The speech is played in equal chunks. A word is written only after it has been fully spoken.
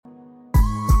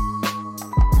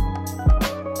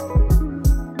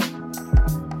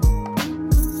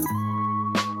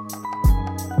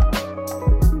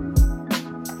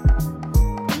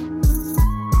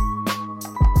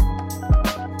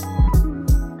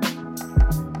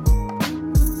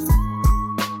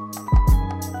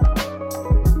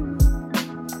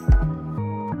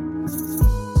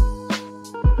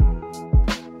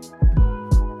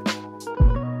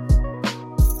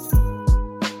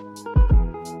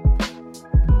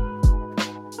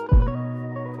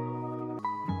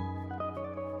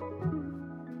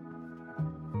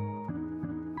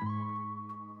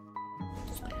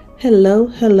Hello,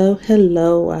 hello,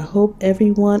 hello. I hope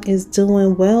everyone is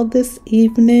doing well this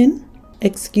evening.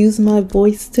 Excuse my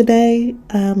voice today.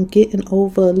 I'm getting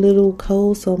over a little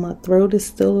cold, so my throat is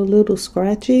still a little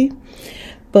scratchy.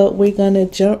 But we're going to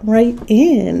jump right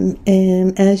in.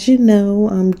 And as you know,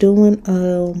 I'm doing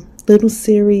a little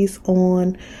series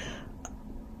on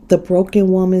the broken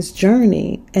woman's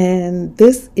journey. And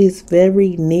this is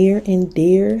very near and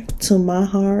dear to my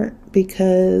heart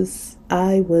because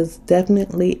I was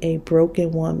definitely a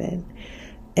broken woman.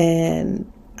 And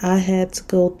I had to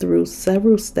go through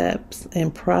several steps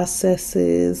and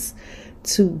processes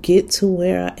to get to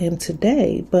where I am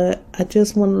today. But I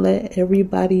just want to let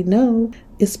everybody know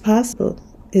it's possible.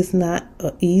 It's not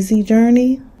an easy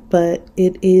journey, but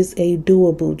it is a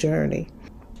doable journey.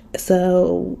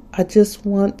 So I just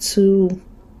want to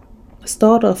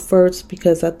start off first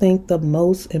because I think the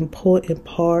most important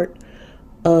part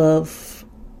of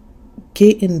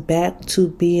getting back to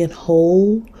being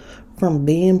whole from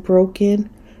being broken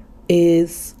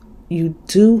is you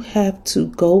do have to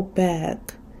go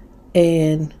back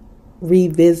and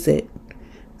revisit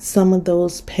some of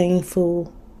those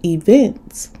painful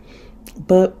events.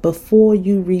 But before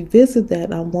you revisit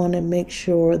that, I want to make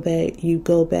sure that you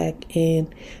go back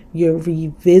and you're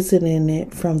revisiting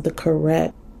it from the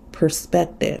correct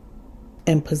perspective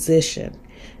and position.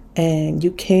 And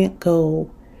you can't go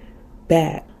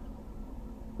back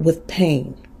with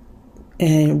pain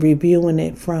and reviewing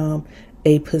it from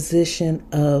a position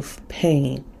of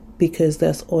pain, because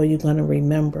that's all you're going to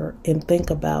remember and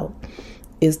think about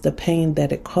is the pain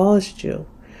that it caused you.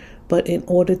 But in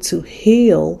order to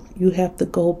heal, you have to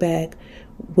go back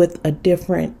with a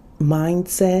different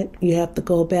mindset. You have to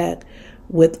go back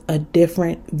with a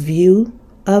different view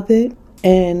of it.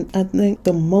 And I think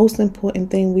the most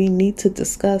important thing we need to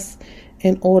discuss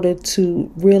in order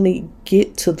to really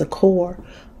get to the core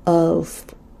of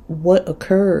what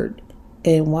occurred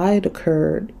and why it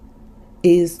occurred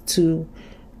is to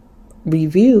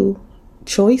review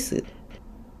choices.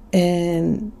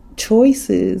 And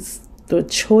the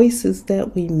choices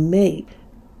that we make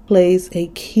plays a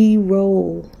key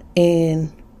role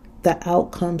in the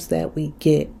outcomes that we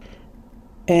get.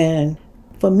 And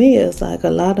for me, it's like a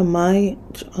lot of my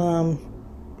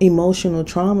emotional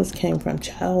traumas came from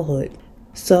childhood.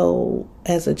 So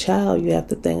as a child, you have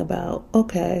to think about,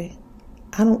 okay,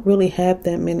 I don't really have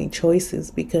that many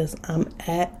choices because I'm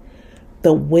at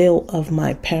the will of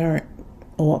my parent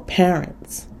or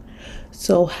parents.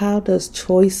 So how does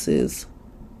choices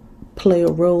play a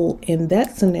role in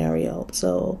that scenario?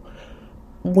 So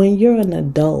when you're an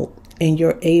adult and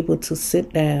you're able to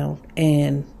sit down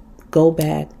and go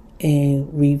back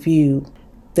and review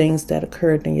things that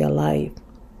occurred in your life,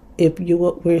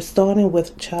 we're starting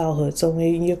with childhood. So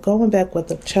when you're going back with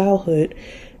the childhood,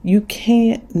 you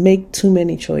can't make too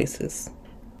many choices,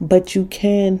 but you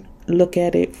can look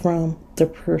at it from the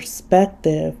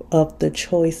perspective of the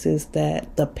choices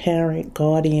that the parent,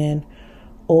 guardian,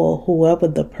 or whoever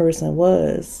the person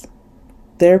was,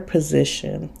 their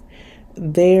position,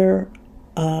 their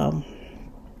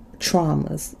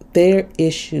traumas, their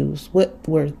issues, what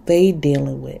were they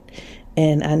dealing with?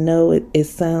 And I know it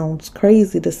sounds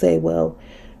crazy to say, well,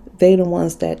 they the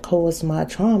ones that caused my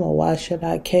trauma. Why should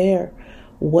I care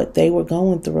what they were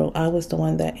going through? I was the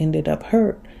one that ended up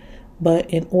hurt. But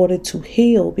in order to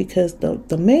heal, because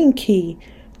the main key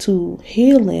to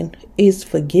healing is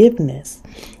forgiveness.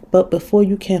 But before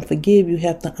you can forgive, you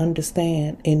have to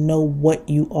understand and know what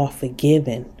you are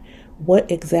forgiving.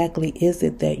 What exactly is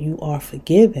it that you are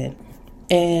forgiving?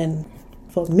 And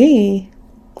for me,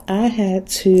 I had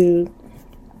to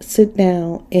sit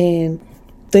down and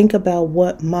think about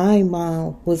what my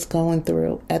mom was going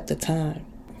through at the time.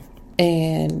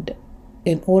 And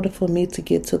in order for me to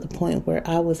get to the point where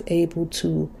I was able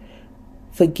to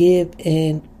forgive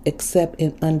and accept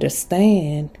and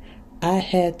understand, I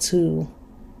had to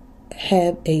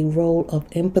have a role of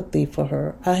empathy for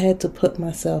her. I had to put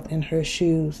myself in her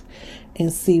shoes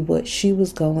and see what she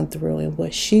was going through and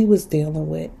what she was dealing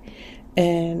with.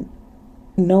 And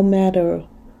no matter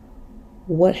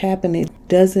what happened, it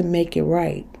doesn't make it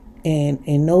right. And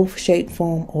in no shape,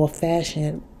 form, or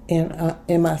fashion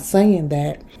am I saying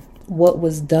that what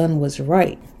was done was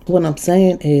right. What I'm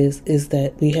saying is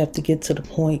that we have to get to the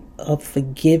point of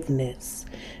forgiveness.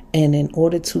 And in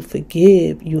order to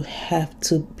forgive, you have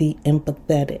to be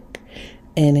empathetic.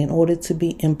 And in order to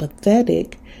be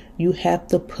empathetic, you have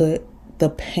to put the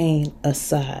pain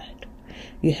aside.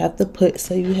 You have to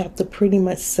pretty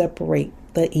much separate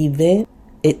the event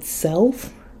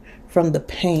itself from the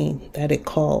pain that it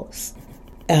caused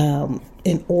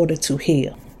in order to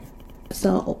heal.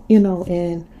 So,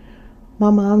 in my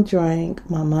mom drank.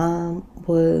 My mom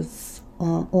was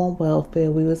on welfare.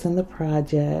 We was in the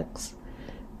projects.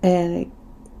 And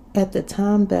at the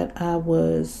time that I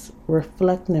was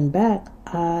reflecting back,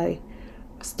 I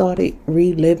started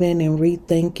reliving and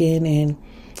rethinking and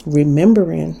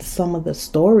remembering some of the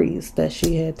stories that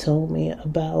she had told me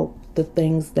about the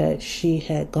things that she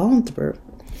had gone through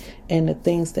and the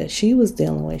things that she was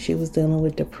dealing with. She was dealing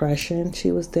with depression.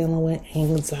 She was dealing with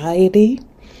anxiety.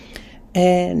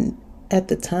 And at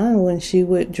the time when she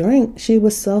would drink, she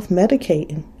was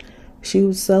self-medicating. She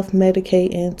was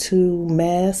self-medicating to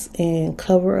mask and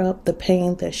cover up the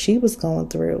pain that she was going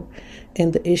through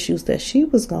and the issues that she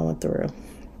was going through.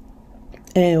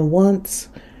 And once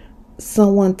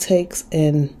someone takes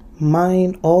a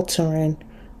mind-altering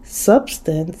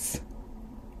substance,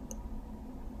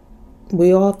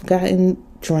 we all gotten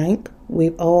drank.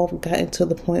 We've all gotten to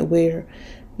the point where,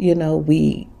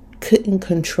 we couldn't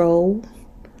control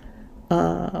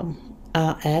our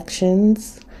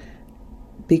actions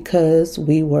because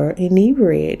we were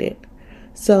inebriated.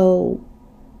 So,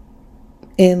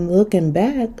 in looking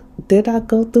back, did I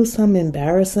go through some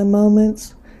embarrassing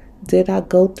moments? Did I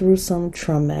go through some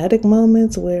traumatic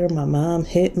moments where my mom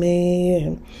hit me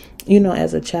and,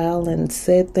 as a child and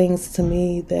said things to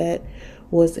me that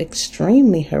was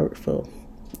extremely hurtful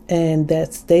and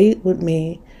that stayed with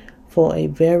me for a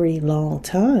very long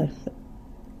time?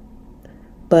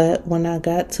 But when I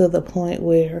got to the point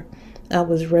where I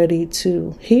was ready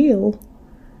to heal,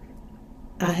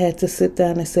 I had to sit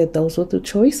down and say those were the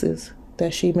choices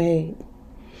that she made.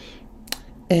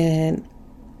 And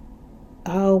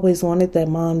I always wanted that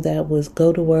mom that was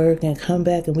go to work and come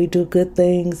back and we do good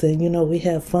things and, we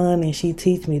have fun and she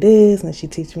teach me this and she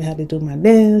teach me how to do my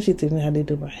nails, she teach me how to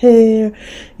do my hair,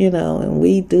 and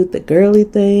we do the girly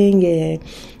thing and,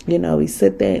 we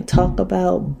sit there and talk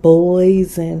about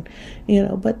boys and,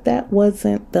 but that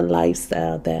wasn't the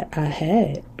lifestyle that I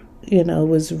had. It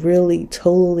was really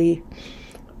totally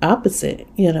opposite,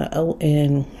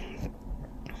 and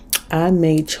I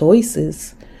made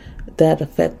choices that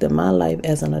affected my life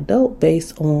as an adult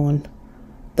based on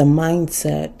the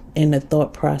mindset and the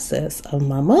thought process of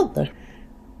my mother.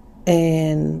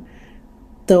 And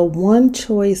the one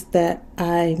choice that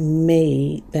I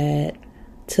made that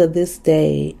to this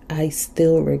day I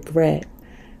still regret,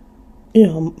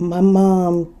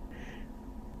 my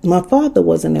father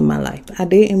wasn't in my life. I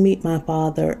didn't meet my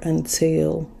father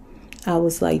until I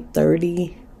was like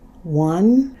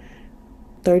 31,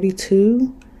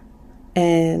 32.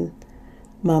 And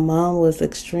my mom was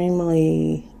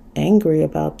extremely angry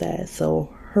about that.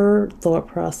 So her thought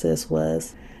process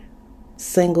was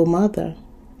single mother,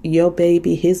 your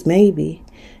baby, his maybe.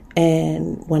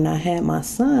 And when I had my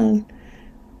son,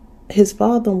 his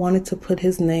father wanted to put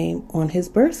his name on his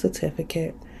birth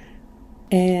certificate.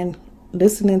 And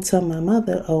listening to my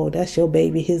mother, oh, that's your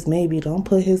baby, his maybe. Don't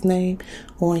put his name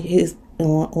on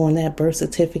on that birth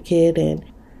certificate.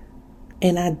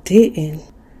 And I didn't.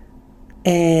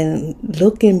 And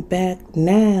looking back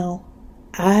now,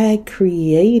 I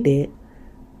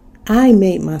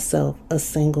made myself a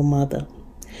single mother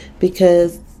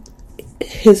because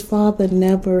his father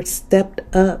never stepped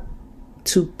up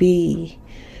to be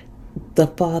the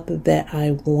father that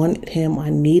I wanted him,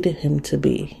 I needed him to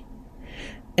be.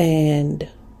 And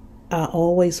I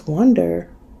always wonder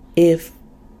if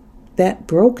that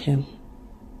broke him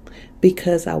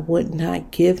because I would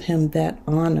not give him that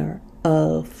honor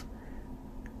of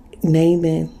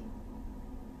naming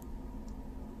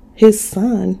his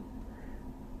son,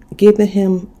 giving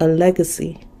him a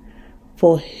legacy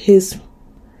for his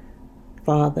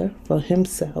father, for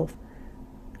himself.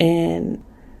 And,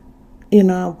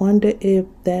 I wonder if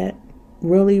that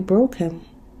really broke him.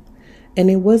 And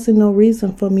it wasn't no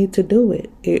reason for me to do it.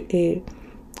 It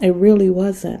really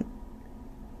wasn't.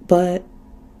 But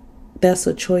that's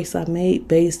a choice I made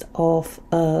based off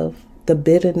of the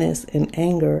bitterness and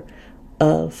anger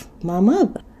of my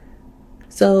mother.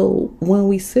 So when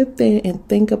we sit there and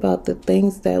think about the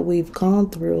things that we've gone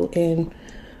through and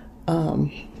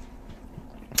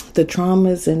the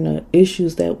traumas and the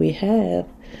issues that we have,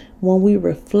 when we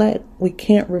reflect, we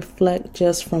can't reflect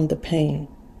just from the pain.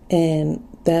 And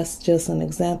that's just an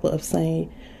example of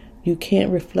saying you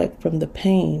can't reflect from the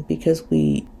pain because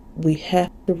we have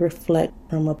to reflect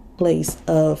from a place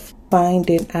of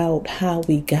finding out how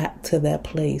we got to that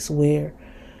place where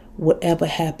whatever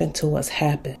happened to us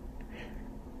happened.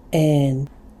 And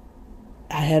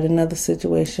I had another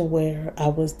situation where I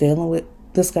was dealing with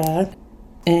this guy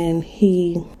and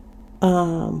he,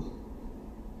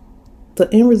 the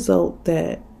end result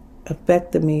that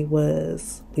affected me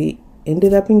was we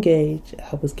ended up engaged.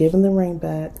 I was given the ring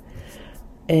back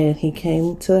And he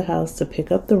came to the house to pick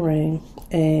up the ring,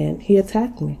 and he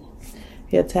attacked me.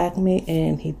 He attacked me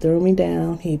and he threw me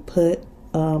down. He put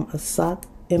a sock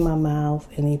in my mouth,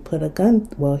 and he put a gun,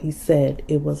 well, he said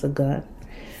it was a gun,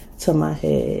 to my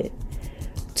head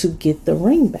to get the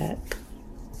ring back.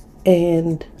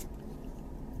 And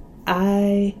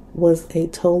I was a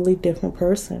totally different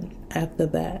person after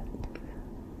that.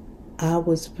 I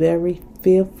was very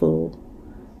fearful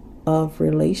of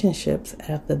relationships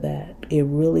after that. It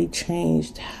really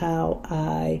changed how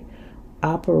I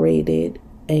operated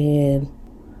and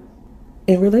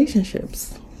in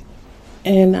relationships.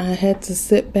 And I had to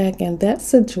sit back in that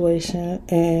situation,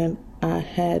 and I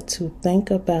had to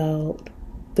think about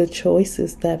the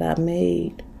choices that I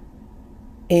made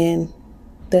in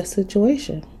that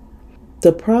situation.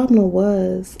 The problem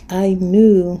was, I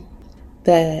knew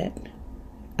that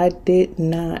I did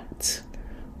not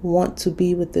want to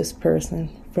be with this person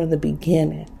from the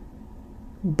beginning.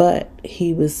 But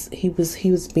he was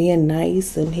being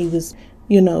nice, and he was,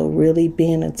 really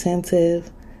being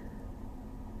attentive.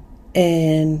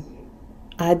 And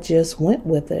I just went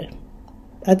with it.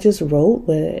 I just rode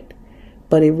with it.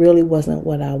 But it really wasn't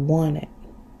what I wanted.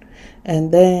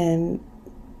 And then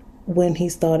when he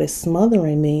started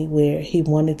smothering me, where he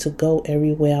wanted to go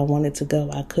everywhere I wanted to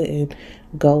go, I couldn't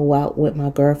go out with my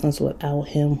girlfriends without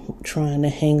him trying to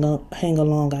hang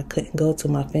along. I couldn't go to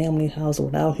my family house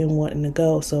without him wanting to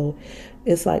go. So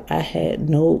it's like I had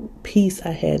no peace.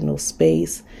 I had no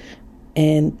space.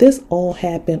 And this all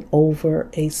happened over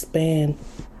a span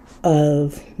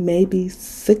of maybe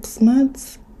 6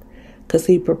 months, because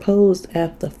he proposed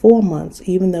after 4 months,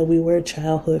 even though we were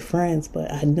childhood friends.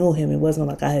 But I knew him. It wasn't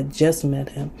like I had just met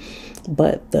him.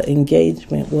 But the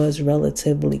engagement was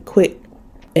relatively quick.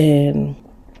 And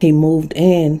he moved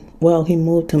in. Well, he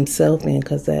moved himself in,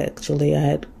 because actually I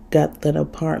had got that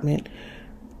apartment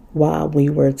while we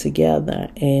were together.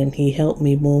 And he helped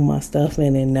me move my stuff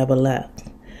in and never left.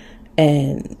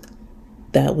 And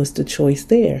that was the choice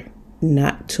there,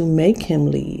 not to make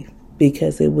him leave,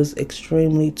 because it was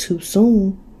extremely too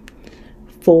soon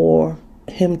for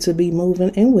him to be moving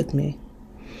in with me.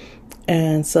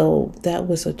 And so that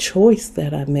was a choice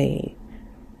that I made.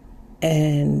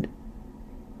 And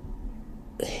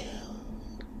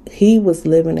he was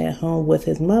living at home with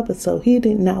his mother, so he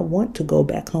did not want to go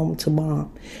back home to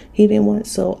mom. He didn't want,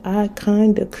 so I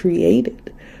kind of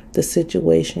created the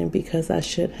situation, because I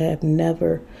should have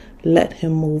never let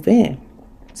him move in.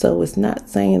 So it's not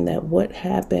saying that what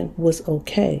happened was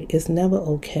okay. It's never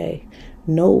okay.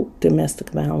 No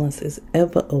domestic violence is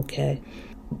ever okay.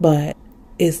 But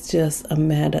it's just a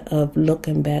matter of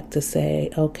looking back to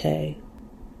say, okay,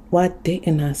 why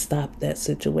didn't I stop that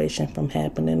situation from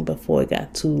happening before it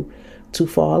got too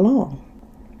far along?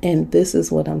 And this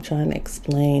is what I'm trying to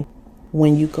explain.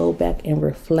 When you go back and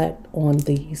reflect on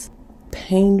these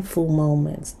painful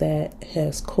moments that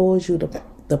has caused you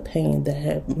the pain, that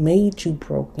have made you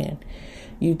broken,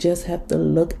 you just have to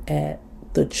look at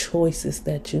the choices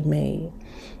that you made.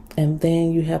 And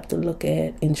then you have to look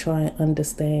at and try and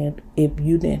understand, if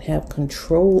you didn't have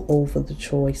control over the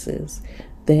choices,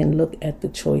 then look at the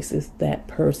choices that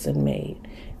person made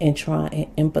and try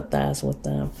and empathize with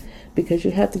them. Because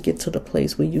you have to get to the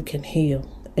place where you can heal.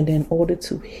 And in order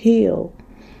to heal,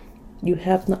 you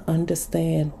have to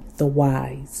understand the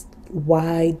whys.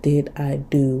 Why did I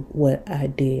do what I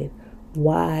did?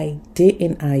 Why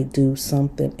didn't I do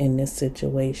something in this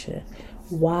situation?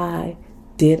 Why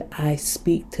did I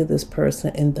speak to this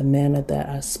person in the manner that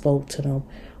I spoke to them?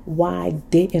 Why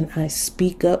didn't I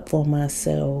speak up for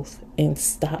myself and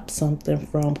stop something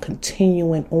from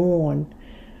continuing on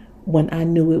when I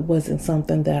knew it wasn't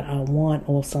something that I want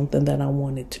or something that I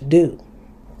wanted to do?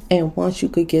 And once you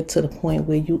could get to the point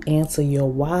where you answer your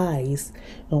whys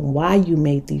and why you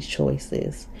made these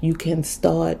choices, you can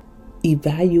start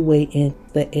evaluating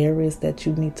the areas that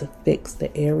you need to fix,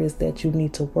 the areas that you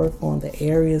need to work on, the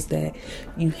areas that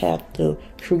you have to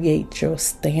create your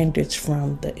standards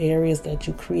from, the areas that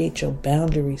you create your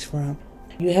boundaries from.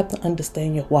 You have to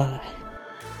understand your why.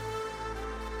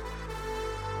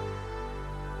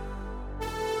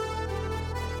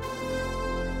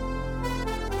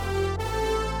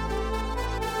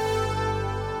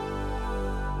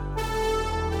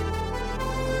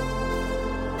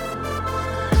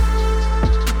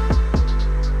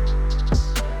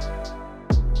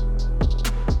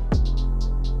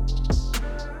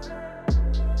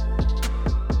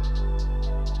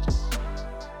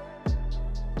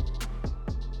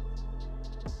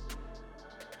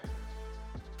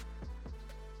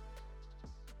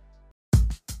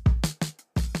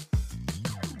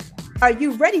 Are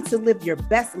you ready to live your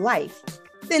best life?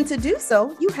 Then to do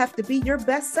so, you have to be your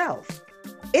best self.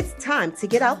 It's time to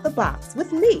get out the box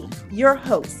with me, your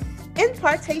host,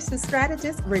 impartation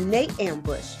strategist Renee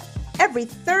Ambush, every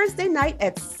Thursday night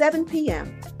at 7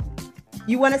 p.m.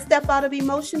 You want to step out of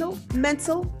emotional,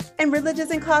 mental, and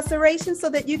religious incarceration so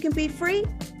that you can be free?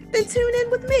 Then tune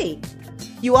in with me.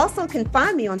 You also can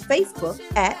find me on Facebook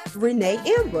at Renee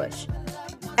Ambush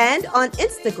and on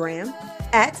Instagram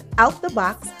at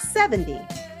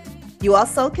OutTheBox70. You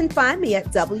also can find me at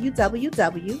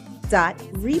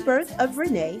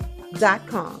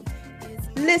www.rebirthofrenee.com.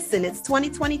 Listen, it's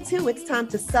 2022. It's time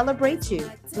to celebrate you.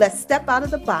 Let's step out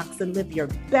of the box and live your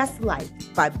best life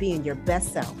by being your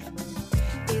best self.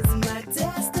 It's my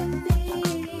destiny.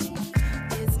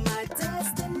 It's my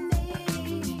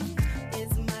destiny.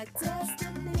 It's my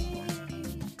destiny.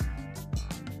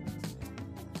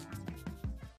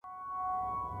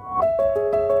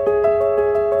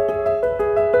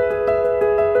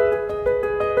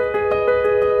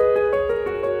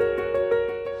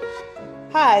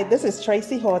 Hi, this is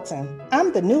Tracy Horton.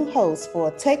 I'm the new host for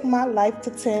Take My Life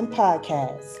to 10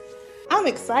 podcast. I'm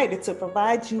excited to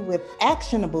provide you with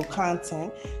actionable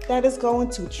content that is going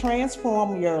to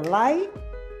transform your life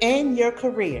and your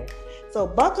career. So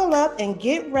buckle up and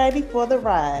get ready for the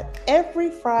ride every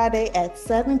Friday at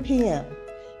 7 p.m.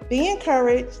 Be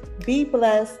encouraged, be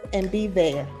blessed, and be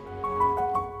there.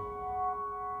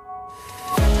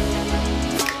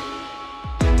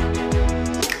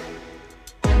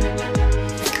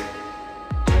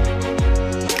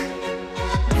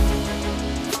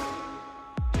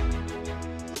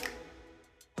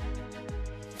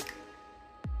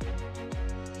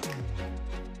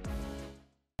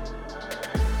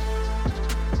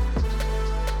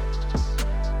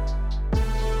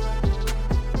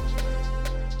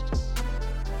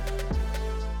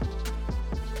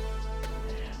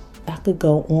 I could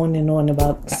go on and on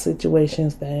about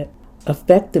situations that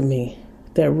affected me,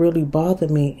 that really bothered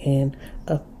me and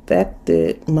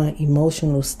affected my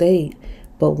emotional state.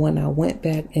 But when I went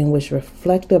back and was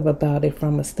reflective about it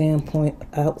from a standpoint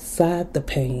outside the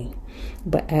pain,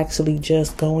 but actually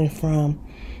just going from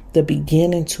the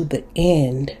beginning to the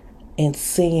end and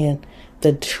seeing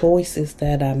the choices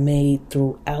that I made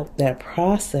throughout that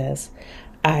process,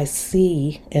 I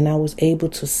see, and I was able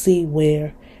to see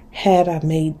where had I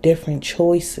made different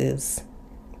choices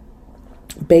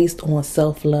based on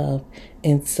self-love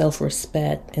and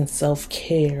self-respect and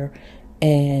self-care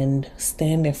and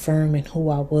standing firm in who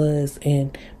I was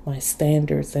and my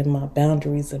standards and my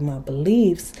boundaries and my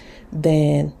beliefs,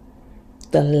 then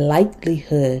the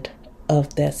likelihood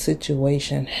of that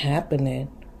situation happening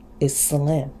is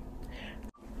slim.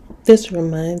 This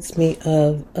reminds me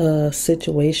of a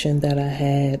situation that I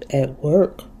had at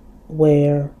work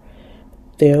where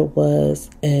there was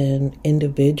an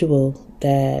individual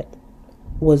that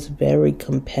was very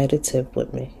competitive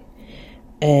with me.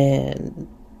 And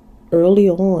early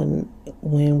on,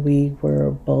 when we were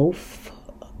both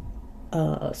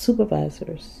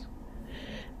supervisors,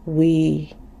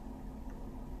 we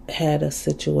had a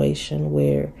situation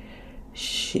where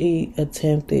she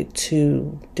attempted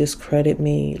to discredit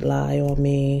me, lie on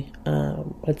me,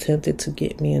 attempted to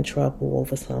get me in trouble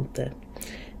over something.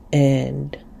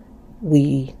 And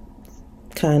we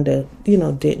kind of,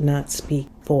 did not speak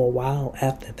for a while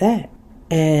after that.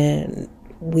 And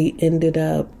we ended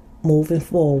up moving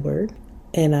forward,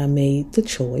 and I made the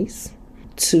choice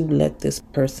to let this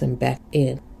person back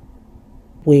in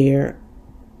where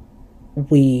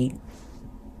we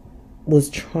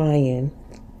was trying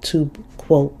to,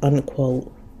 quote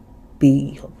unquote,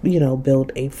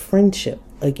 build a friendship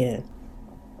again.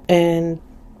 And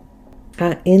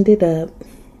I ended up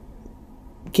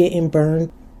getting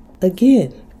burned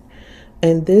again.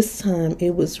 And this time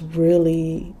it was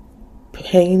really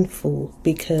painful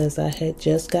because I had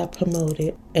just got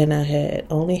promoted and I had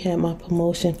only had my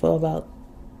promotion for about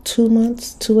 2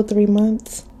 or 3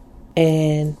 months.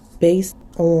 And based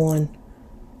on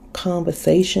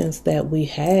conversations that we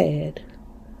had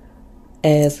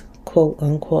as quote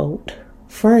unquote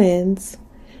friends,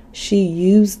 she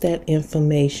used that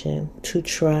information to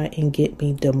try and get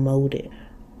me demoted.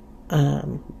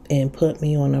 And put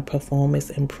me on a performance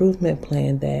improvement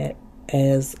plan that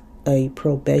as a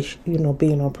probation,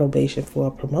 being on probation for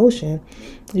a promotion,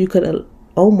 you could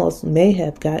almost may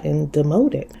have gotten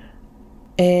demoted.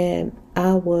 And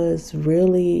I was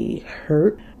really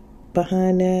hurt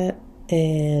behind that,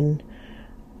 and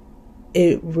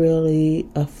it really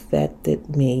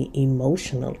affected me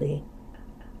emotionally.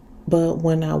 But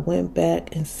when I went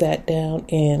back and sat down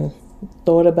and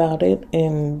thought about it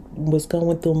and was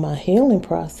going through my healing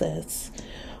process,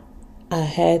 I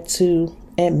had to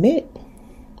admit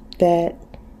that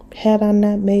had I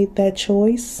not made that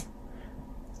choice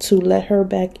to let her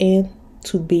back in,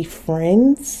 to be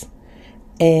friends,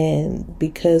 and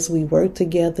because we worked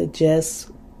together,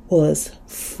 just was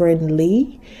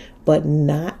friendly, but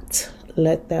not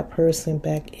let that person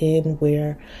back in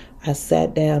where I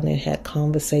sat down and had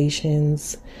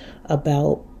conversations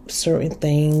about certain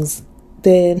things,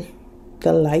 then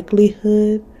the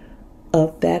likelihood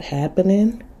of that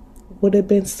happening would have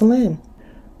been slim,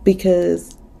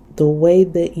 because the way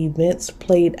the events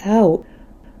played out,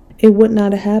 it would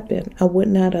not have happened. I would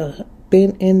not have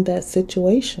been in that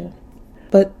situation.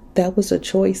 But that was a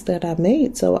choice that I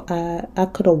made. So I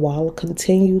could have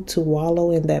continued to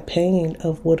wallow in that pain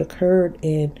of what occurred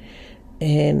and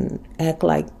act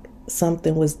like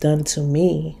something was done to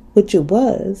me, which it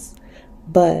was,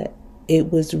 but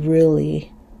it was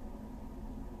really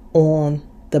on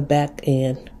the back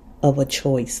end of a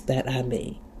choice that I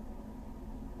made.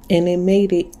 And it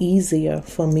made it easier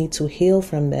for me to heal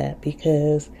from that,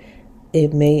 because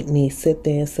it made me sit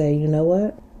there and say, you know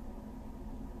what?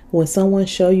 When someone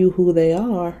show you who they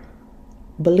are,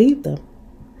 believe them.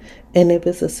 And if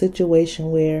it's a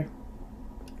situation where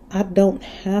I don't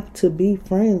have to be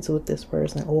friends with this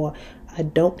person, or I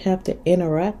don't have to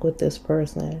interact with this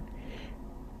person,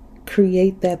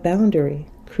 create that boundary.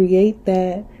 Create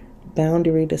that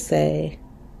boundary to say,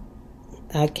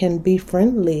 I can be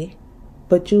friendly,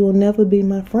 but you will never be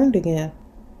my friend again.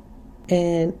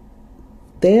 And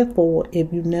therefore,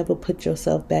 if you never put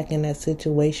yourself back in that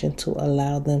situation to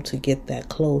allow them to get that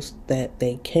close that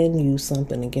they can use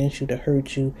something against you to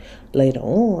hurt you later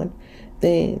on,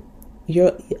 then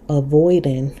you're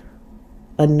avoiding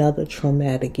another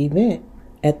traumatic event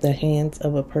at the hands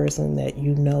of a person that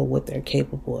you know what they're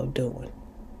capable of doing.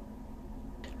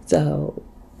 So,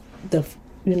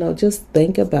 just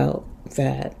think about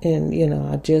that. And,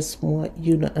 I just want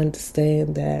you to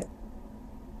understand that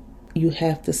you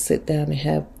have to sit down and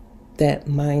have that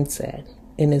mindset.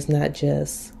 And it's not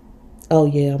just, oh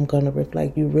yeah, I'm going to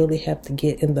reflect. You really have to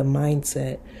get in the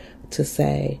mindset to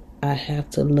say, I have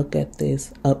to look at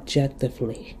this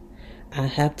objectively. I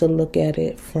have to look at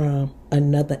it from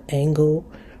another angle,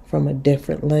 from a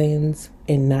different lens,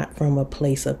 and not from a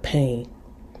place of pain.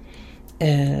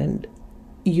 And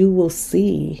you will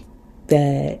see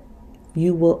that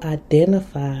you will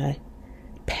identify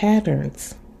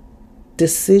patterns,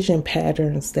 decision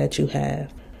patterns that you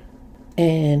have.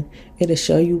 And it'll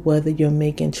show you whether you're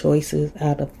making choices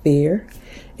out of fear.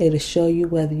 It'll show you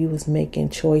whether you was making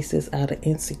choices out of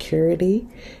insecurity.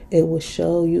 It will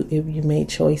show you if you made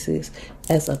choices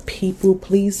as a people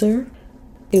pleaser.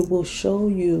 It will show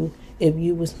you if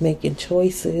you was making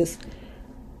choices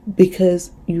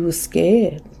because you were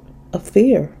scared of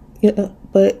fear.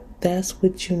 But that's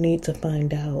what you need to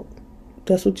find out.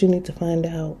 That's what you need to find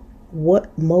out.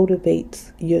 What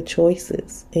motivates your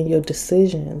choices and your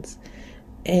decisions.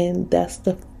 And that's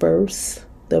the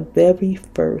very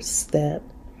first step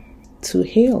to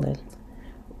healing.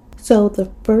 So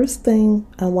the first thing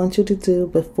I want you to do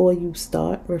before you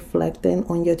start reflecting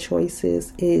on your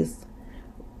choices is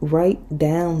write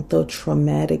down the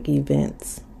traumatic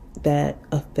events that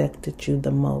affected you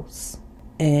the most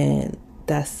and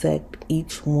dissect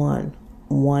each one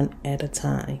at a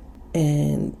time,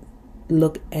 and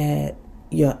look at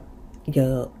your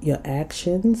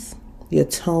actions, your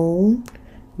tone,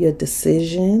 your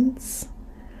decisions,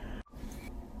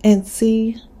 and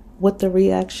see what the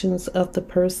reactions of the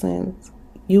person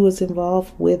you was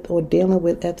involved with or dealing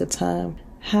with at the time,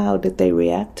 how did they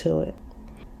react to it?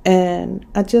 And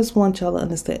I just want y'all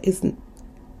to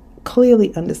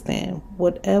clearly understand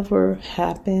whatever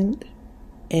happened,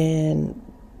 and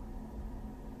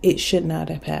it should not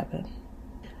have happened.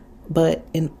 But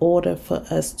in order for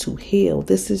us to heal,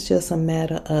 this is just a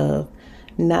matter of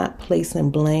not placing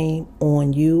blame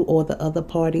on you or the other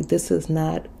party. This is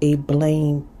not a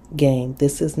blame game.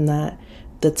 This is not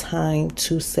the time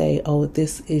to say, oh,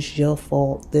 this is your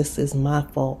fault. This is my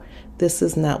fault. This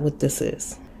is not what this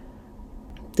is.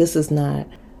 This is not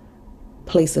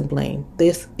placing blame.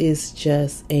 This is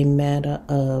just a matter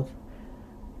of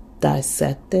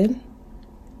dissecting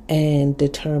and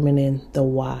determining the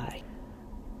why.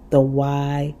 The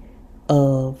why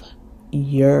of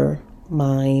your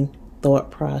mind,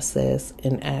 thought process,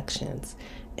 and actions.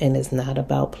 And it's not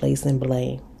about placing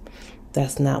blame.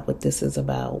 That's not what this is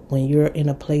about. When you're in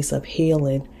a place of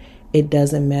healing, it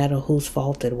doesn't matter whose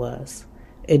fault it was.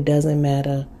 It doesn't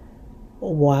matter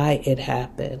why it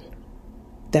happened.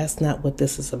 That's not what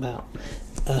this is about.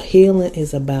 Healing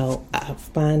is about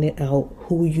finding out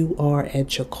who you are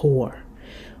at your core,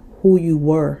 who you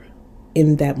were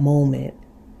in that moment,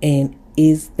 and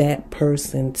is that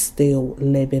person still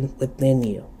living within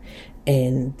you?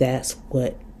 And that's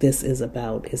what this is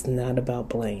about. It's not about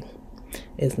blame.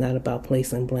 It's not about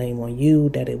placing blame on you,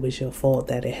 that it was your fault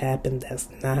that it happened. That's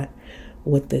not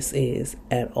what this is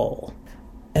at all.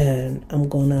 And I'm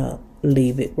gonna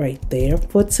leave it right there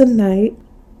for tonight.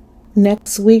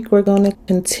 Next week, we're going to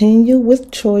continue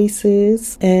with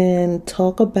choices and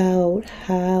talk about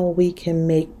how we can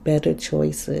make better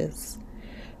choices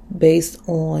based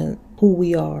on who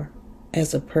we are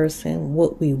as a person,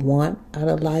 what we want out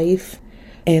of life,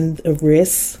 and the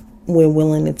risks we're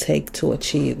willing to take to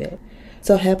achieve it.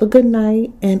 So have a good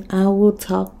night, and I will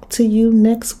talk to you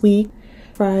next week,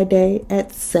 Friday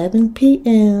at 7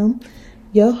 p.m.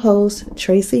 Your host,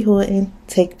 Tracy Horton,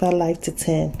 Take My Life to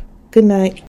 10. Good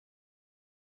night.